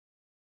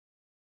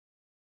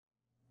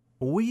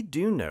We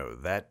do know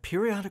that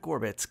periodic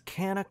orbits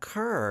can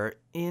occur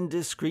in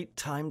discrete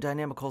time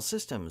dynamical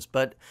systems,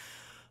 but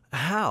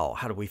how?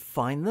 How do we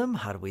find them?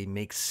 How do we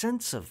make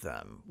sense of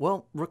them?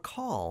 Well,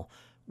 recall,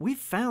 we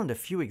found a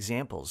few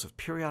examples of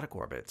periodic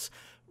orbits,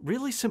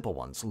 really simple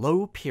ones,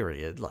 low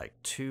period like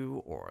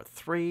 2 or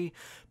 3,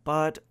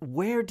 but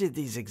where did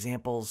these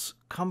examples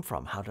come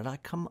from? How did I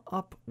come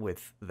up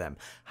with them?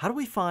 How do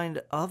we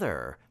find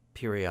other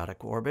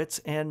periodic orbits?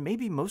 And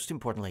maybe most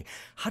importantly,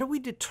 how do we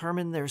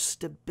determine their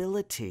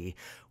stability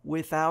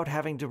without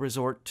having to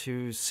resort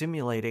to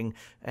simulating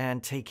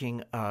and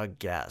taking a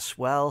guess?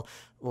 Well,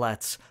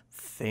 let's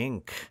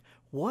think.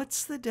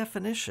 What's the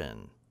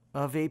definition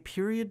of a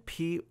period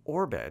p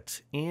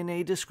orbit in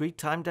a discrete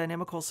time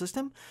dynamical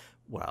system?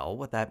 Well,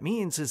 what that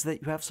means is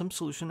that you have some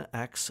solution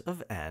x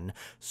of n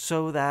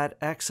so that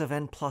x of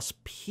n plus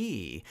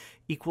p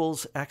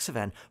equals x of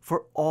n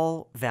for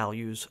all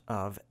values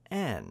of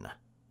n.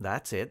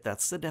 That's it.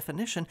 That's the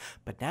definition.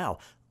 But now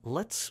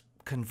let's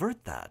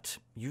convert that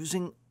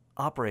using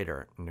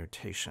operator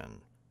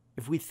notation.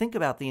 If we think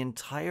about the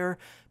entire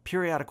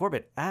periodic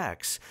orbit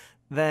x,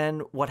 then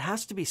what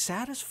has to be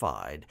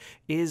satisfied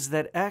is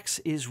that x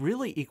is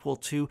really equal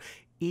to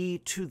e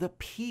to the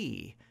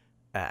p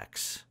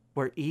x,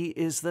 where e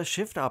is the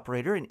shift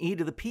operator and e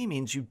to the p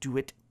means you do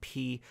it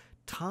p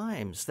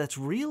times. That's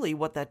really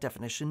what that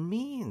definition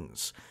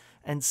means.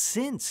 And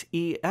since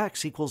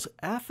ex equals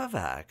f of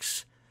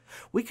x,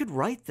 we could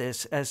write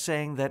this as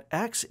saying that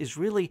x is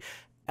really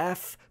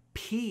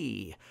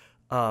fp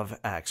of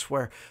x,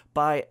 where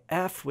by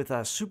f with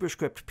a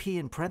superscript p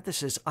in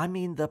parentheses, I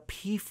mean the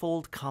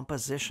p-fold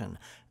composition.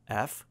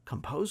 F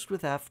composed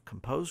with f,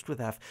 composed with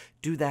f,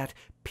 do that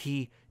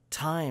p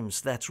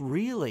times. That's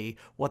really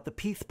what the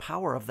pth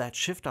power of that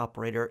shift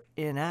operator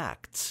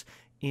enacts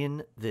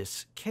in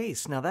this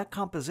case. Now that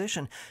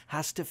composition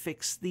has to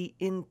fix the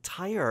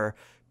entire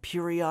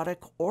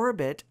periodic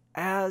orbit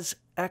as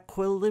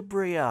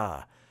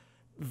equilibria.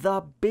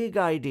 The big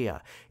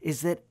idea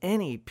is that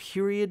any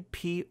period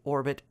p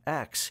orbit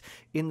x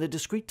in the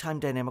discrete time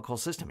dynamical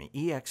system,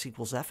 ex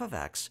equals f of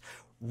x,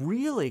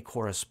 really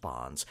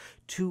corresponds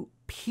to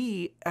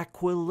p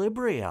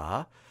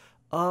equilibria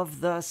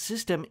of the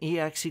system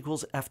ex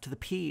equals f to the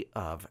p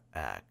of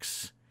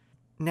x.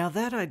 Now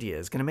that idea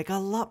is going to make a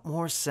lot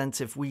more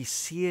sense if we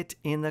see it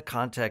in the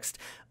context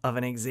of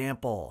an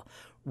example.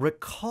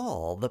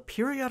 Recall the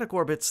periodic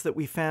orbits that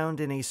we found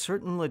in a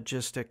certain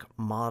logistic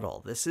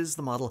model. This is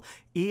the model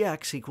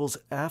ex equals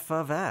f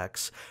of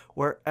x,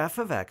 where f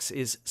of x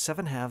is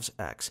 7/2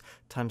 x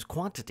times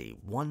quantity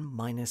 1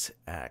 minus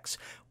x.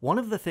 One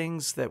of the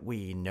things that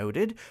we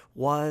noted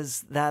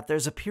was that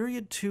there's a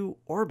period 2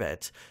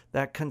 orbit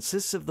that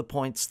consists of the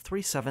points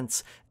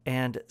 3/7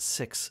 and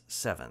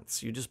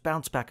 6/7. You just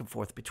bounce back and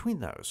forth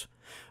between those.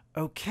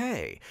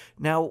 Okay,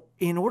 now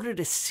in order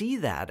to see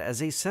that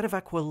as a set of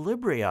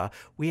equilibria,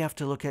 we have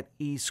to look at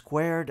e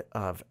squared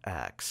of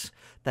x.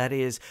 That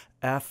is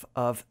f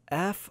of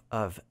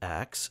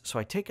x. So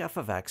I take f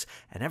of x,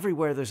 and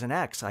everywhere there's an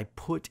x, I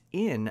put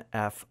in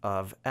f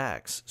of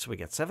x. So we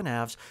get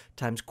 7/2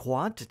 times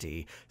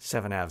quantity,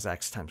 7/2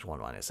 x times 1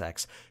 minus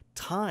x,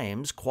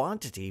 times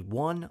quantity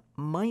 1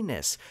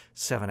 minus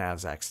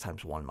 7/2 x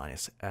times 1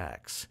 minus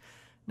x.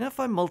 Now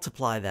if I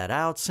multiply that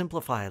out,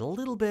 simplify it a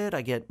little bit,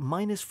 I get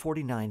minus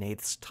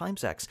 49/8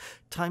 times x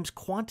times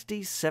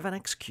quantity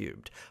 7x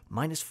cubed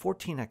minus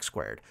 14x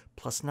squared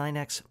plus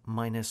 9x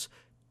minus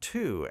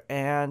 2.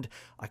 And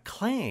I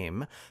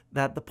claim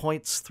that the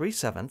points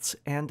 3/7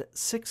 and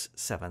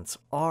 6/7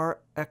 are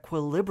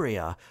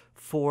equilibria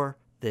for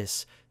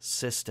this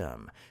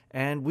system.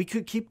 And we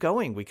could keep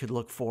going. We could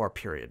look for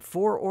period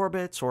 4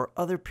 orbits or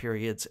other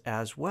periods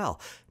as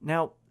well.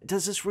 Now,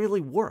 does this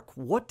really work?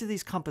 What do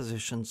these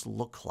compositions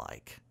look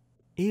like?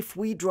 If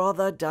we draw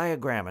the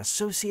diagram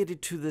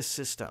associated to this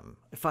system,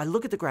 if I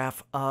look at the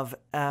graph of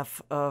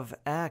f of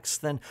x,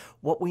 then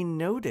what we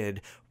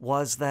noted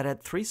was that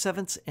at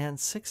 3/7 and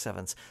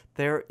 6/7,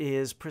 there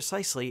is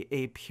precisely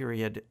a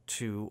period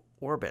 2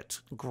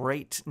 orbit.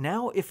 Great.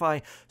 Now if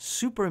I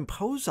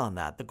superimpose on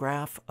that the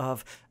graph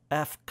of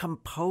f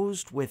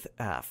composed with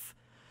f,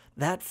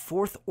 that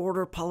fourth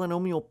order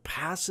polynomial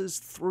passes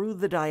through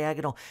the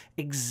diagonal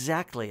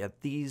exactly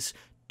at these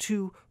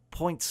 2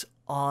 points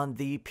on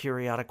the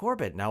periodic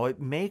orbit. Now,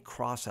 it may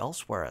cross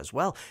elsewhere as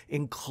well,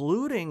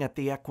 including at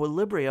the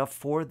equilibria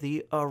for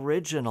the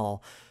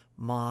original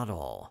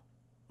model.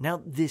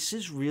 Now, this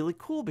is really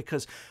cool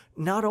because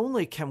not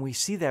only can we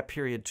see that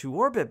period 2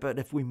 orbit, but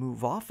if we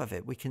move off of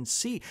it, we can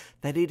see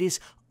that it is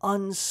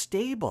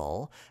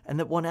unstable and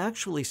that one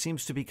actually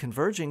seems to be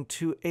converging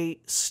to a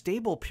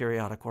stable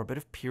periodic orbit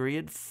of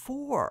period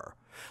 4.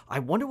 I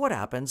wonder what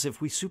happens if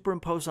we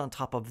superimpose on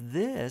top of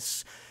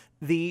this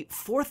the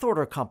fourth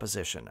order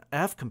composition,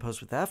 f composed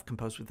with f,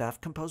 composed with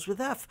f, composed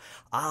with f.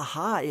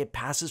 Aha, it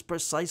passes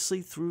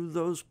precisely through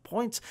those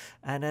points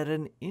and at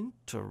an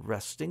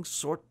interesting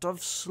sort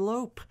of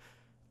slope.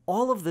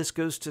 all of this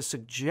goes to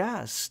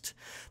suggest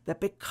that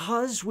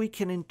because we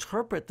can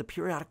interpret the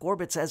periodic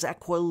orbits as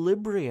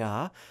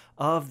equilibria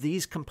of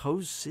these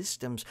composed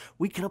systems,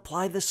 we can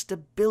apply the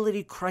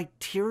stability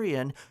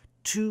criterion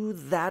to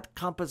that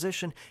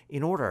composition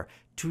in order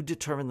to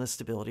determine the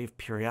stability of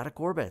periodic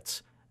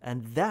orbits.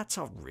 And that's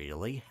a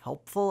really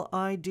helpful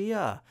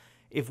idea.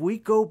 If we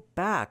go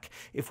back,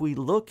 if we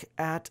look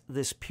at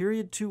this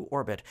period 2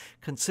 orbit,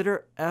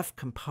 consider F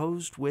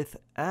composed with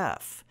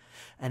F,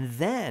 and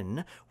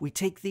then we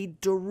take the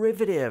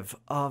derivative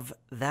of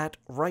that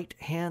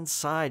right-hand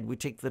side. We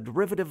take the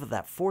derivative of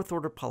that fourth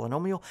order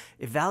polynomial,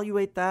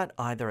 evaluate that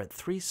either at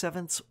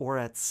 3/7 or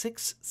at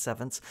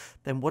 6/7,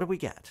 then what do we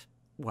get?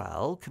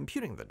 Well,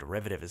 computing the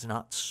derivative is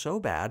not so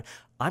bad.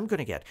 I'm going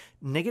to get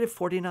negative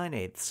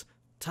 49/8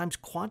 times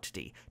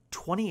quantity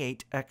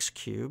 28x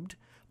cubed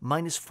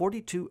minus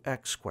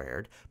 42x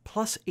squared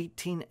plus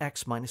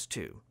 18x minus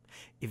 2.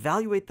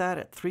 Evaluate that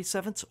at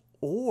 3/7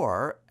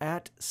 or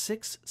at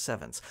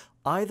 6/7,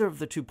 either of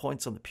the 2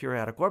 points on the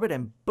periodic orbit,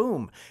 and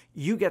boom,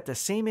 you get the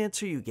same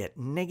answer. You get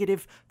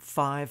negative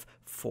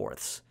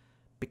 5/4.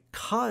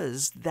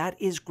 Because that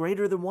is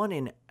greater than 1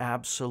 in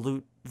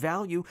absolute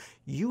value,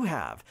 you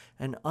have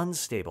an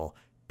unstable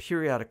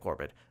periodic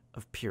orbit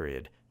of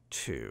period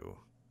 2.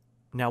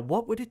 Now,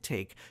 what would it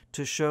take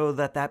to show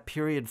that that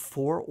period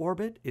 4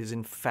 orbit is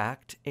in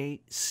fact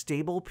a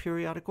stable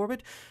periodic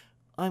orbit?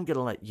 I'm going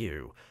to let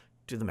you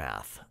do the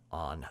math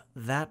on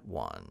that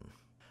one.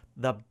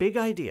 The big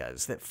idea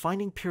is that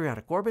finding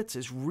periodic orbits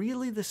is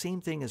really the same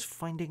thing as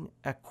finding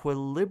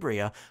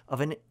equilibria of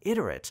an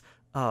iterate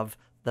of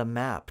the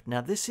map.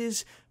 Now, this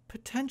is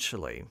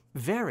potentially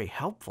very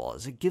helpful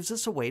as it gives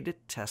us a way to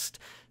test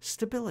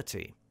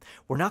stability.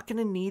 We're not going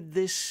to need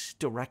this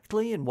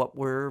directly in what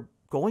we're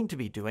going to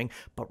be doing,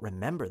 but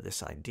remember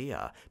this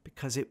idea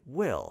because it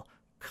will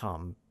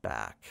come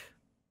back.